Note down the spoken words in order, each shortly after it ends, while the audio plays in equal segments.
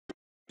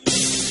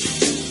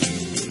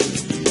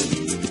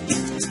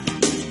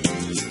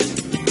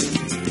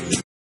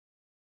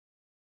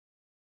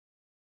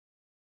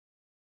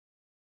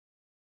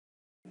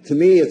To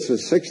me, it's a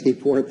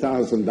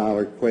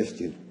 $64,000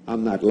 question.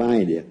 I'm not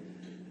lying to you.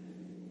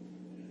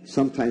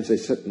 Sometimes I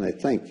sit and I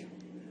think,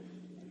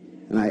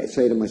 and I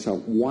say to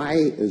myself,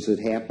 why does it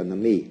happen to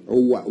me?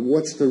 Or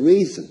what's the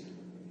reason?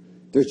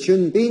 There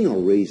shouldn't be no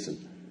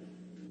reason.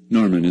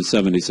 Norman is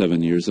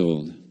 77 years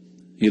old.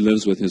 He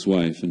lives with his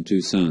wife and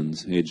 2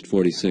 sons, aged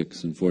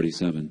 46 and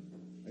 47.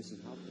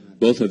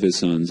 Both of his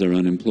sons are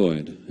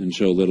unemployed and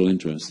show little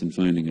interest in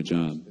finding a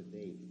job.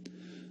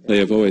 They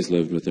have always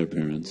lived with their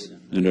parents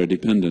and are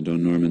dependent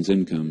on Norman's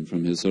income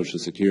from his Social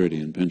Security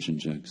and pension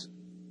checks.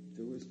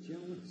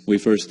 We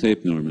first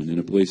taped Norman in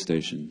a police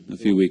station a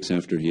few weeks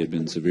after he had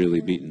been severely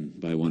beaten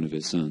by one of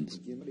his sons.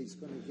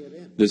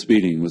 This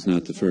beating was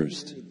not the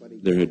first.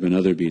 There had been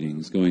other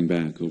beatings going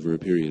back over a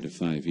period of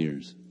 5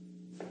 years.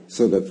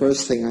 So the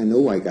first thing I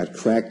knew, I got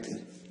cracked.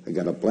 I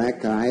got a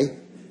black eye.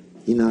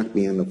 He knocked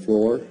me on the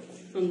floor.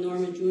 From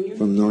Norman Jr.?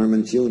 From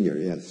Norman Jr.,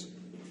 yes.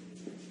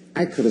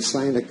 I could have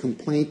signed a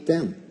complaint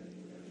then.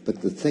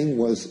 But the thing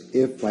was,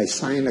 if I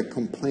signed a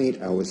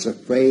complaint, I was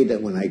afraid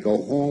that when I go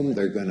home,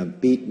 they're going to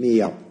beat me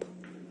up.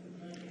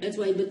 That's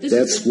why, but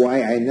That's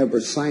why I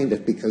never signed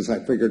it, because I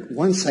figured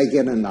once I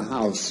get in the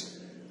house,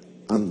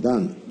 I'm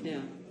done.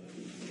 Yeah.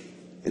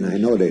 And I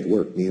know they'd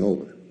work me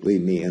over,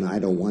 believe me, and I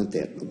don't want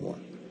that no more.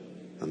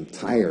 I'm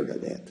tired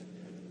of that.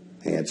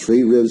 I had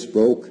 3 ribs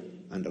broke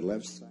on the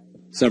left side.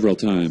 Several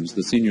times,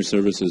 the Senior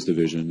Services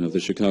Division of the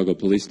Chicago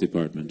Police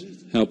Department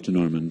helped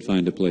Norman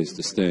find a place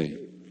to stay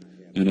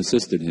and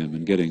assisted him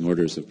in getting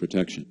orders of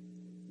protection.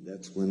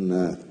 That's when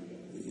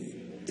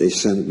they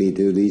sent me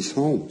to these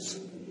homes.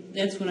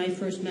 That's when I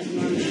first met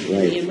Norman,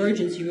 Right. in the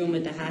emergency room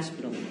at the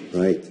hospital.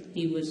 Right.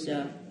 He was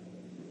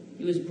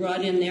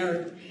brought in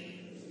there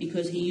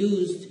because he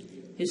used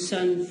his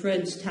son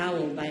Fred's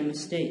towel by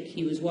mistake.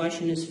 He was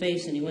washing his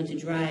face and he went to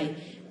dry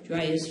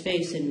his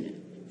face,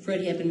 and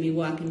Fred happened to be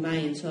walking by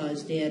and saw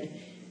his dad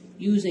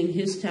using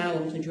his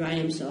towel to dry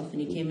himself,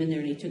 and he came in there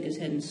and he took his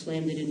head and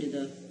slammed it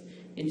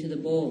into the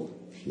bowl.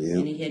 Yeah.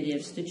 And he had to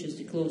have stitches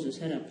to close his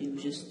head up. He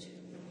was just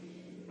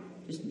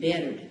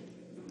battered.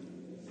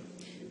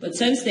 But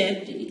since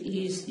that,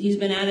 he's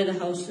been out of the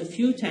house a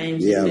few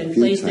times. Yeah, He's been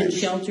placed in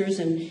shelters,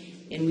 and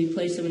we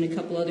placed him in a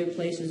couple other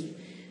places.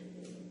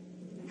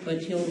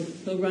 But he'll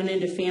run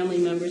into family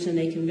members, and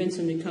they convince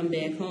him to come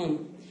back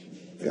home.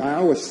 I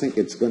always think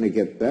it's going to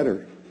get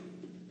better,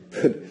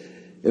 but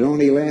it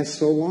only lasts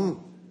so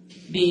long.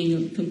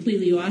 Being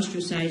completely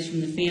ostracized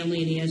from the family,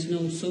 and he has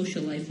no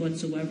social life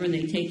whatsoever, and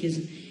they take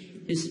his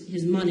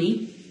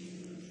money,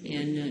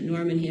 and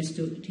Norman has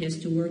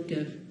to work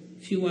a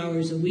few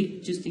hours a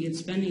week just to get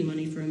spending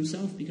money for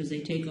himself, because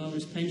they take all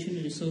his pension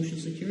and his Social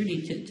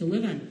Security to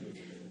live on.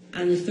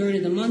 On the 3rd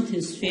of the month,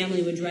 his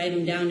family would drive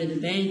him down to the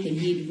bank, and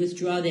he'd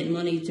withdraw that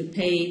money to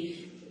pay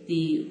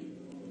the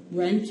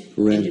rent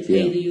and to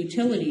pay the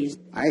utilities.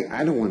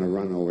 I don't want to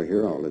run over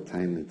here all the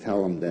time and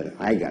tell them that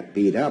I got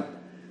beat up.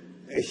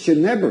 I should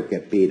never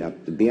get beat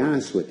up, to be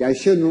honest with you. I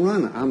shouldn't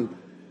run.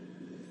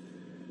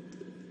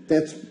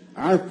 That's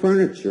our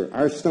furniture,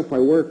 our stuff I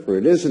work for.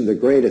 It isn't the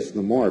greatest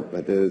no more,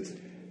 but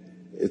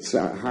it's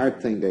a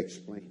hard thing to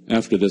explain.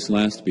 After this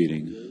last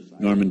beating,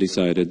 Norman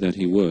decided that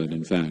he would,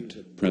 in fact,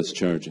 press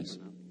charges.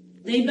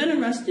 They've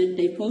been arrested,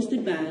 they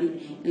posted bond,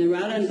 and they're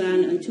out on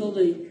bond until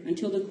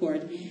the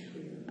court.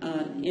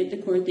 At the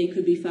court, they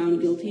could be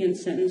found guilty and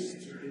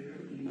sentenced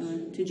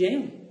to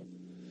jail.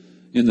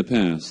 In the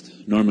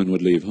past, Norman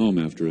would leave home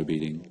after a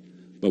beating,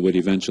 but would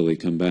eventually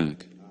come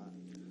back.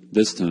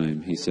 This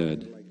time, he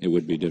said, it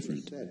would be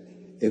different.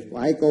 If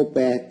I go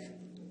back,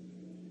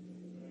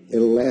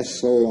 it'll last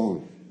so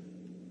long.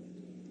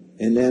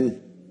 And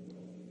then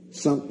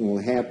something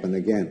will happen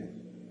again.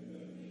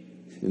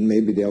 And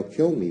maybe they'll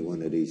kill me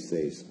one of these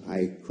days.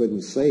 I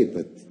couldn't say,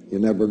 but you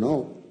never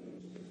know.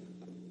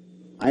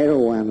 I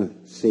don't want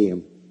to see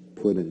him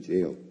put in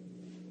jail.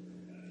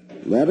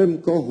 Let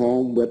him go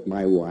home with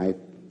my wife,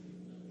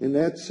 and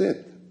that's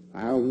it.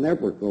 I'll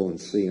never go and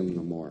see him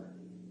no more.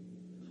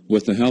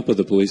 With the help of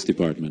the police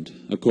department,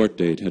 a court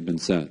date had been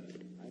set.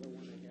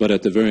 But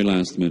at the very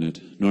last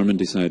minute, Norman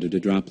decided to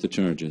drop the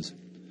charges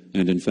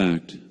and, in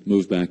fact,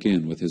 move back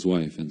in with his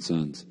wife and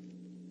sons.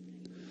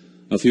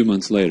 A few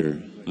months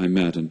later, I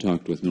met and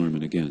talked with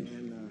Norman again.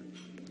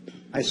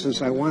 I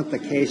says, I want the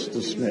case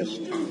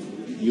dismissed.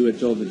 You had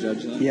told the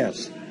judge that?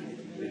 Yes.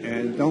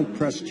 And don't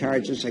press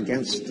charges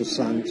against the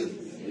sons.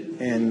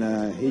 And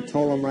he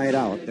told them right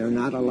out, they're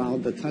not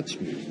allowed to touch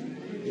me.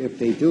 If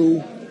they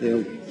do,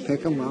 they'll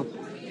pick them up,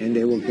 and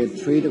they will get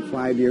 3 to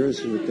 5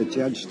 years, what the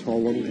judge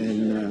told them,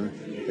 and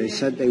they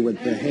said they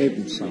would behave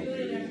themselves.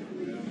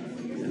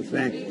 In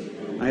fact,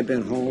 I've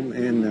been home,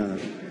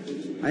 and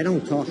I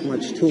don't talk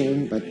much to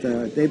them, but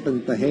they've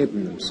been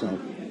behaving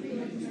themselves.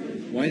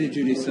 Why did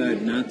you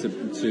decide not to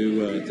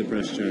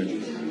press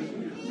charges?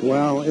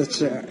 Well,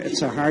 it's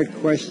a hard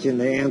question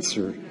to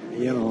answer,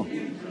 you know.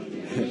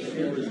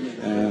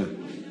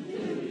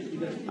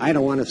 I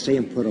don't want to see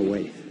him put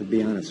away, to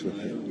be honest with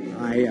you.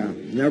 I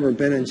never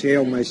been in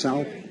jail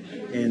myself,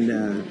 and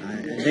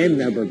they've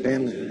never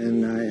been,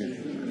 and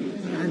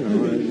I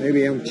don't know.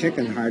 maybe I'm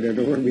chicken-hearted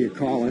or whatever you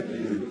call it.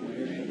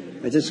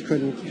 I just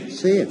couldn't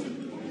see it.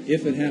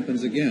 If it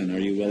happens again, are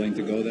you willing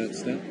to go that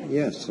step?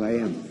 Yes, I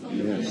am.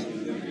 Yes.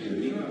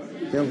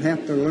 They'll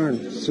have to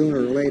learn sooner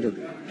or later.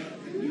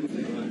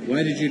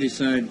 Why did you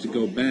decide to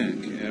go back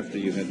after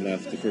you had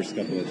left the first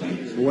couple of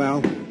times?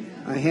 Well,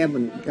 I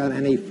haven't got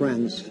any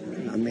friends.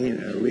 I mean,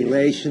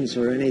 relations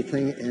or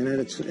anything, and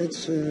it's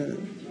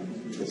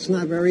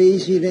not very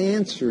easy to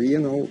answer. You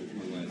know,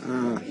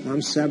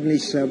 I'm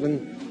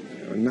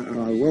 77, or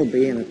I will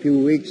be in a few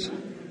weeks,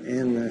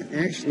 and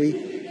actually,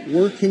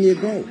 where can you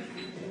go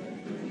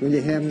when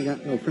you haven't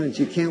got no friends?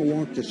 You can't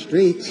walk the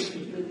streets.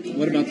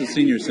 What about the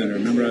senior center?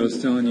 Remember I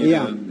was telling you,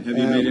 Yeah. have you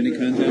made any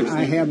contacts?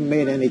 I haven't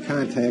made any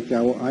contact.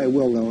 I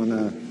will, though, and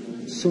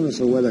as soon as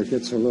the weather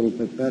gets a little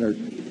bit better.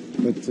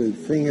 But the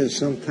thing is,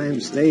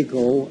 sometimes they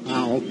go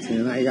out,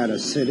 and I got to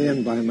sit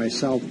in by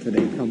myself till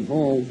they come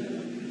home.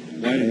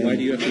 Why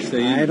do you have to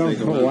stay in? I don't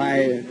know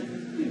why.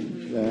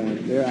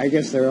 I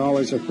guess they're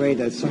always afraid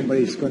that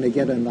somebody's going to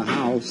get in the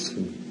house.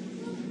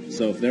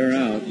 So if they're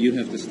out, you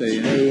have to stay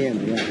in? Stay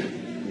in,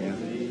 yeah.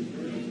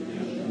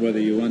 Whether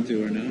you want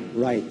to or not?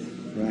 Right.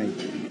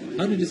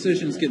 How do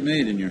decisions get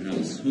made in your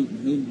house? Who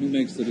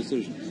makes the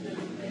decisions?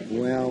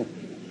 Well,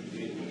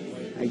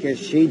 I guess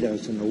she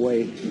does in a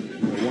way,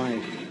 my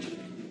wife.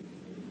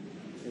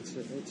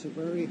 It's a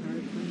very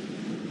hard thing.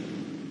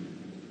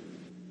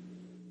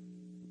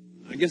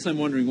 I guess I'm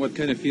wondering what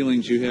kind of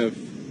feelings you have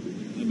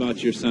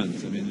about your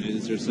sons. I mean,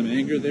 is there some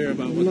anger there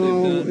about what they've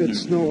done? No,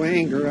 it's no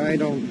anger. I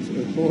don't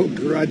hold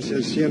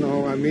grudges, you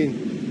know. I mean,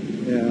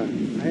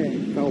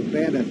 I felt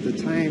bad at the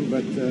time,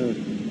 but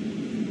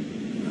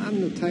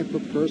I'm the type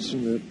of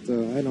person that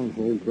I don't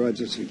hold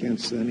grudges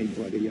against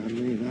anybody. I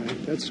mean,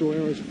 that's the way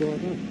I was brought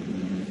up.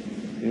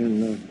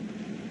 And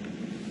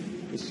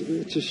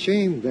it's a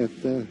shame that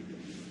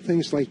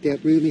things like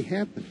that really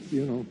happen,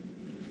 you know.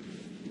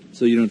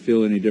 So you don't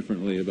feel any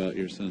differently about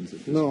your sons?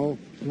 No.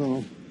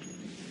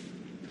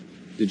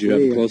 Did you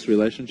have a close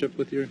relationship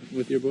with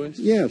your boys?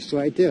 Yes,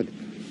 I did.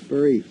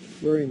 Very,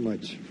 very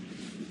much.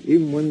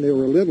 Even when they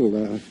were little,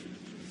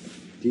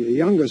 the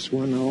youngest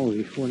one,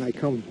 when I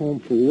come home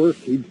from work,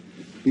 he'd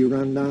be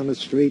run down the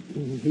street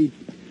and he'd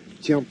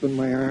jump in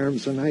my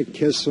arms and I'd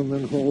kiss him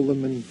and hold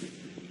him.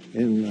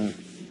 And the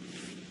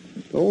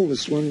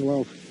oldest one,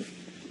 well,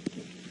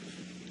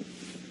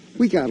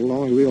 we got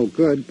along real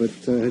good,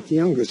 but the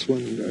youngest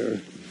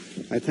one,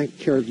 I think,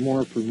 cared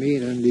more for me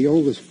than the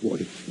oldest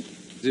boy.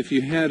 If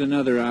you had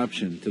another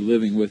option to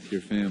living with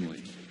your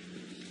family,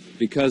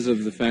 because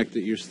of the fact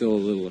that you're still a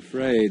little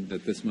afraid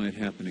that this might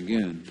happen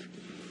again,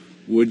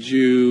 would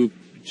you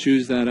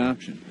choose that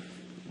option?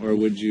 Or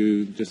would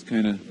you just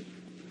kind of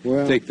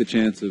take the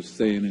chance of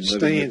staying and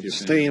living with your family?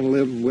 Staying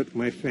living with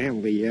my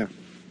family, yeah.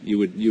 You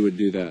would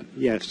do that?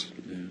 Yes.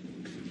 Yeah.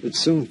 It's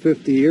soon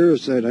 50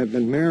 years that I've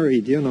been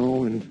married, you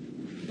know, and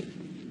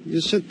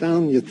you sit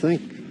down and you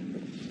think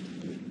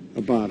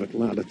about it a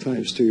lot of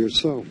times to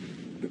yourself.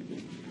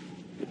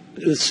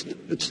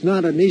 It's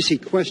not an easy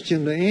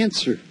question to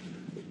answer.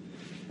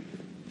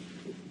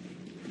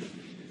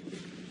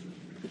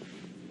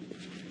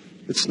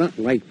 It's not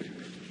like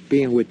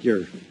being with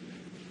your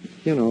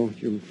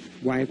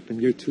wife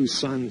and your two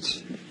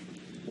sons.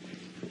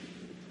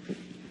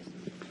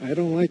 I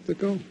don't like to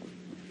go.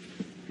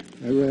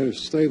 I'd rather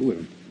stay with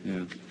them.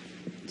 Yeah.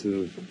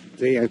 To the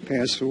day I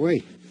pass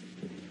away.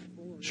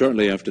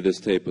 Shortly after this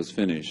tape was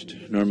finished,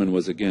 Norman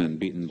was again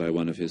beaten by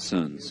one of his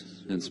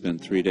sons and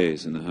spent 3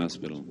 days in the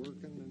hospital.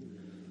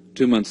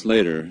 2 months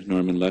later,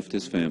 Norman left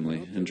his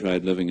family and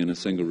tried living in a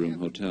single-room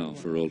hotel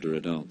for older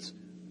adults.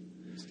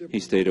 He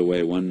stayed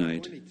away one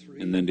night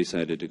and then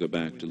decided to go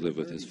back to live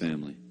with his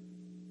family.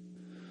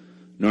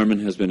 Norman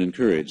has been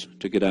encouraged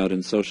to get out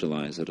and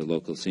socialize at a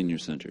local senior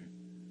center.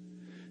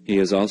 He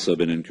has also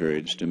been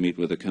encouraged to meet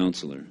with a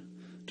counselor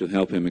to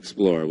help him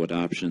explore what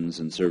options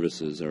and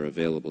services are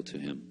available to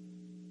him.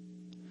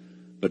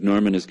 But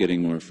Norman is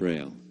getting more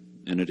frail,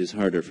 and it is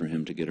harder for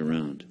him to get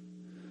around.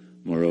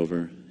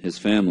 Moreover, his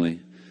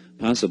family,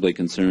 possibly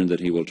concerned that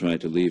he will try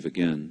to leave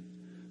again,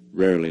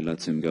 rarely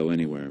lets him go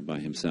anywhere by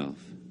himself.